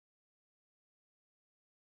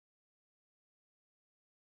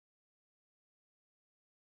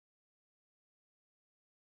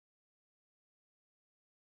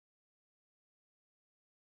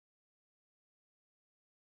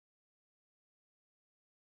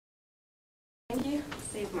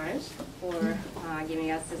thank Marsh for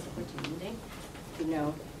giving us this opportunity to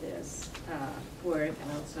know this work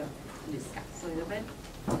and also discuss a little bit.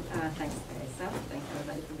 Thanks, Teresa. Thanks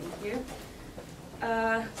everybody for being here.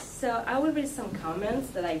 So I will read some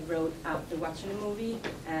comments that I wrote after watching the movie,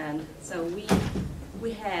 and so we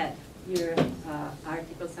had your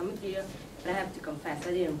articles, some material, but I have to confess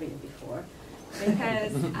I didn't read it before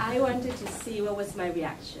because I wanted to see what was my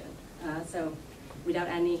reaction. So without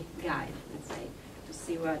any guide, let's say, to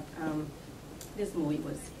see what this movie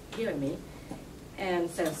was giving me. And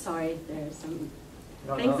so sorry, there's some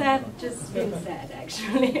things that just been said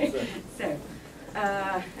actually. So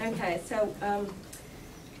okay, so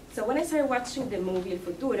when I started watching the movie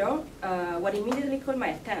Futuro, what immediately caught my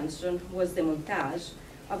attention was the montage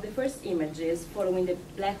of the first images following the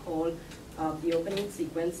black hole of the opening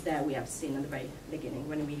sequence that we have seen at the very beginning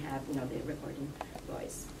when we have, the recording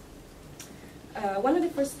voice. One of the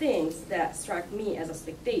first things that struck me as a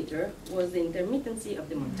spectator was the intermittency of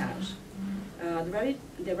the montage.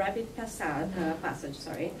 The rapid passage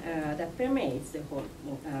that permeates the whole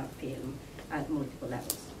film at multiple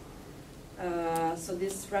levels. So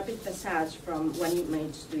this rapid passage from one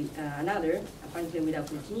image to another, apparently without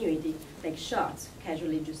continuity, like shots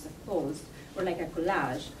casually juxtaposed, or like a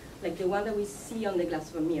collage, like the one that we see on the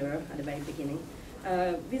glass of a mirror at the very beginning,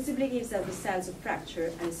 visibly gives us a sense of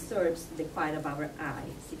fracture and disturbs the quiet of our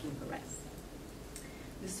eye, seeking for rest.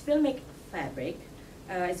 This filmic fabric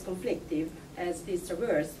is conflictive as it is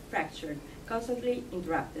traversed, fractured, constantly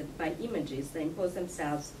interrupted by images that impose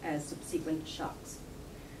themselves as subsequent shocks.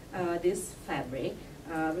 This fabric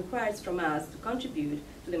requires from us to contribute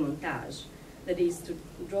to the montage, that is, to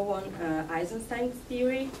draw on Eisenstein's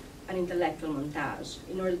theory, an intellectual montage,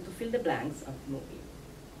 in order to fill the blanks of the movie.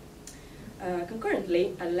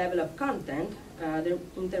 Concurrently, at the level of content, the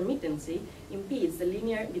intermittency impedes the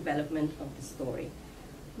linear development of the story.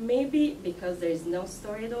 Maybe because there is no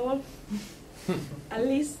story at all. At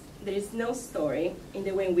least there is no story in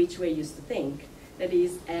the way in which we're used to think. That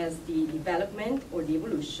is, as the development or the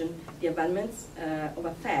evolution, the advancements of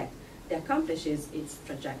a fact that accomplishes its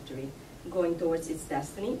trajectory, going towards its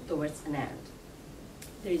destiny, towards an end.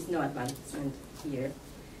 There is no advancement here.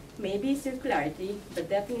 Maybe circularity, but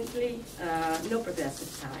definitely no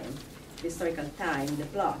progressive time. The historical time, the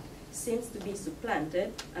plot, seems to be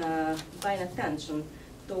supplanted by an attention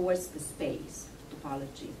towards the space,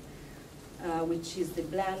 topology, which is the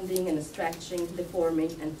blending and stretching,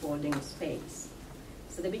 deforming and folding of space.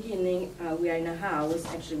 So at the beginning, we are in a house,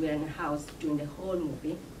 actually we are in a house during the whole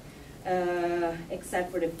movie,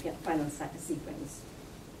 except for the final sequence.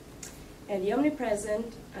 And the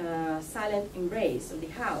omnipresent, silent embrace of the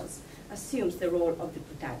house assumes the role of the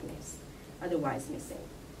protagonist, otherwise missing.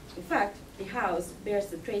 In fact, the house bears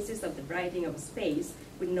the traces of the writing of a space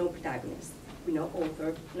with no protagonist, with no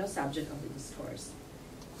author, no subject of the discourse.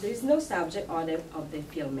 There is no subject of the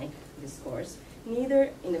filmic discourse,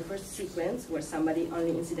 neither in the first sequence, where somebody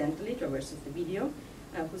only incidentally traverses the video,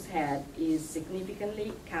 whose head is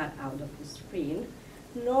significantly cut out of the screen,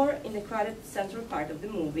 nor in the crowded central part of the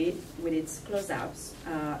movie with its close-ups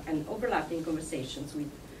and overlapping conversations, which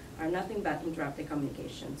are nothing but interrupted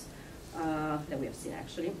communications that we have seen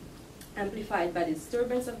actually, amplified by the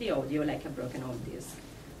disturbance of the audio like a broken old disc.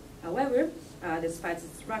 However, despite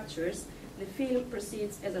its structures, the film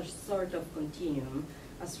proceeds as a sort of continuum,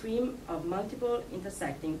 a stream of multiple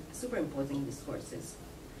intersecting, superimposing discourses.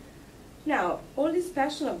 Now, all this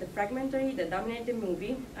passion of the fragmentary that dominate the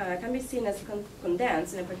movie can be seen as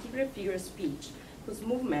condensed in a particular figure of speech, whose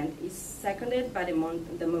movement is seconded by the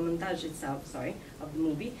montage itself, of the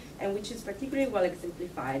movie, and which is particularly well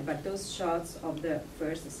exemplified by those shots of the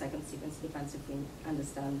first and second sequence, depends if we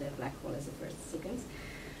understand the black hole as the first sequence.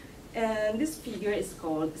 And this figure is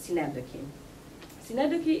called synecdoche.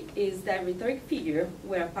 Synecdoche is that rhetoric figure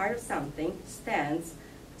where a part of something stands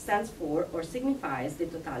for or signifies the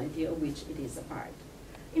totality of which it is a part.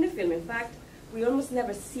 In the film, in fact, we almost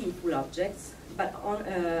never see full objects, but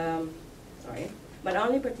only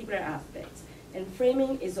particular aspects, and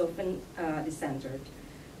framing is often decentered.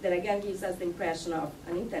 That again gives us the impression of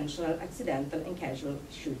an intentional, accidental, and casual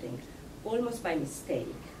shooting, almost by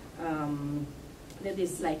mistake. That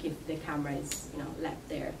is like if the camera is left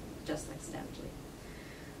there just accidentally.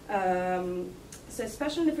 So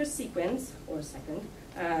especially in the first sequence, or second,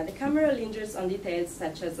 the camera lingers on details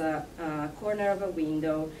such as a corner of a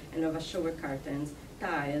window and of a shower curtains,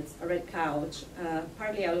 tiles, a red couch,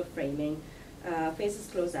 partly out of framing, faces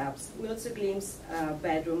close-ups. We also glimpse a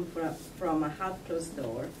bedroom from a half-closed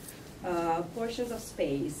door, portions of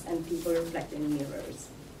space, and people reflected in mirrors.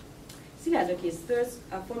 Synecdoche is thus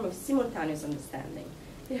a form of simultaneous understanding.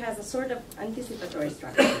 it has a sort of anticipatory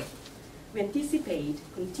structure. We anticipate,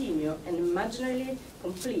 continue, and imaginarily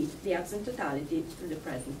complete the absent totality through the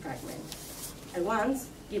present fragment, at once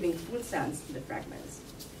giving full sense to the fragments.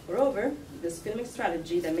 Moreover, this filming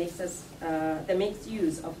strategy that makes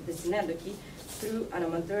use of the synecdoche through an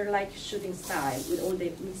amateur-like shooting style with all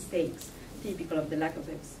the mistakes typical of the lack of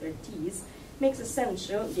expertise makes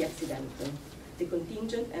essential the accidental, the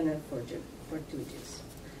contingent, and the fortuitous.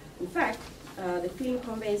 In fact, the film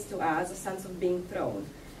conveys to us a sense of being thrown,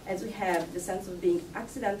 as we have the sense of being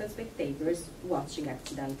accidental spectators watching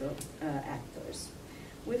accidental actors.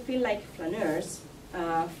 We feel like flaneurs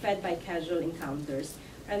fed by casual encounters,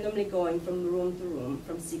 randomly going from room to room,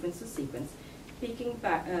 from sequence to sequence, picking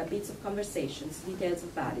bits of conversations, details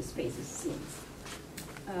of bodies, faces, scenes.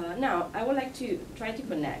 Now, I would like to try to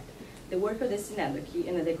connect the work of the synecdoche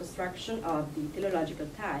and the deconstruction of the teleological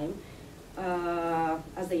time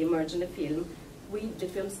as they emerge in the film with the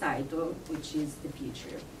film's title, which is The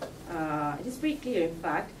Future. It is pretty clear, in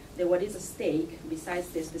fact, that what is at stake, besides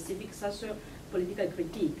the specific socio-political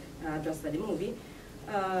critique addressed by the movie,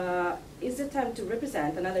 is the attempt to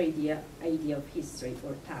represent another idea of history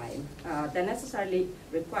or time that necessarily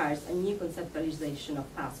requires a new conceptualization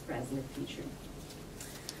of past, present, and future.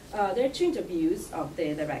 There are two interviews of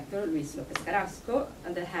the director, Luis López Carrasco,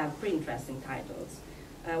 and that have pretty interesting titles.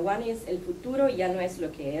 One is El Futuro ya no es lo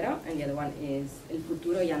que era, and the other one is El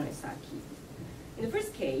Futuro ya no está aquí. In the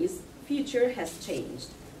first case, future has changed,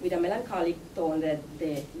 with a melancholic tone that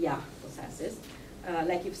the ya possesses,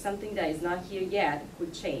 like if something that is not here yet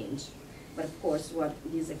could change. But of course, what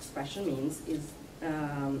this expression means is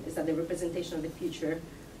that the representation of the future,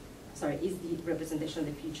 is the representation of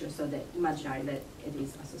the future, so the imaginary that it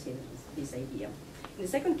is associated with this idea. In the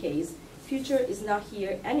second case, future is not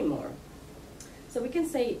here anymore. So we can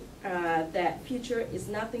say that future is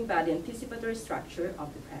nothing but the anticipatory structure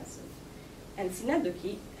of the present. And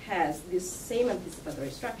synecdoche has this same anticipatory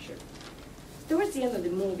structure. Towards the end of the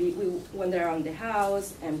movie, we wander around the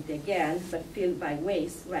house, empty again, but filled by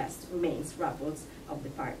waste, rest, remains, rubbles of the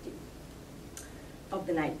party of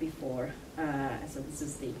the night before. So this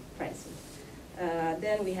is the present.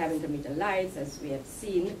 Then we have intermittent lights, as we have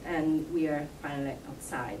seen, and we are finally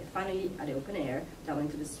outside, finally at the open air, down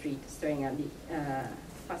into the street, staring at the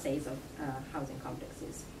facades of housing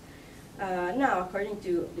complexes. Now, according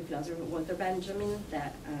to the philosopher Walter Benjamin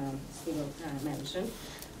that Steve mentioned,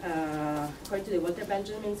 according to the Walter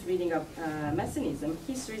Benjamin's reading of Messianism,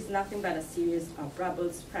 history is nothing but a series of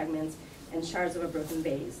rubbles, fragments, and shards of a broken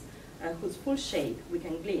vase, whose full shape we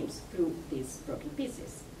can glimpse through these broken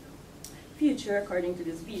pieces. Future, according to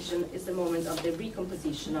this vision, is the moment of the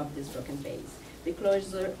recomposition of this broken vase, the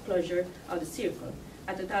closure of the circle,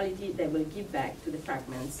 a totality that will give back to the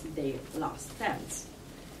fragments their lost tense.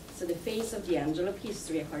 So the face of the angel of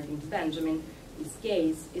history, according to Benjamin, his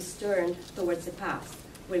gaze is turned towards the past,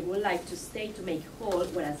 where he would like to stay to make whole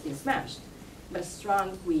what has been smashed. But a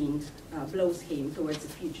strong wind blows him towards the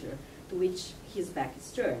future, to which his back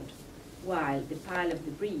is turned, while the pile of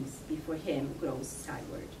debris before him grows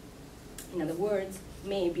skyward. In other words,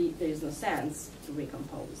 maybe there is no sense to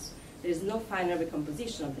recompose. There is no final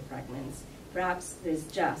recomposition of the fragments. Perhaps there is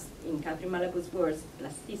just, in Catherine Malabou's words,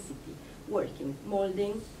 plasticity, working,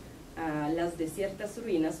 molding las desiertas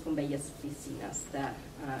ruinas con bellas piscinas.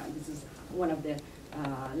 This is one of the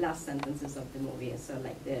last sentences of the movie, so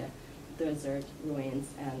like the desert ruins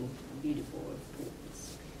and beautiful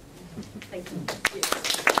pools. Thank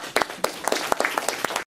you.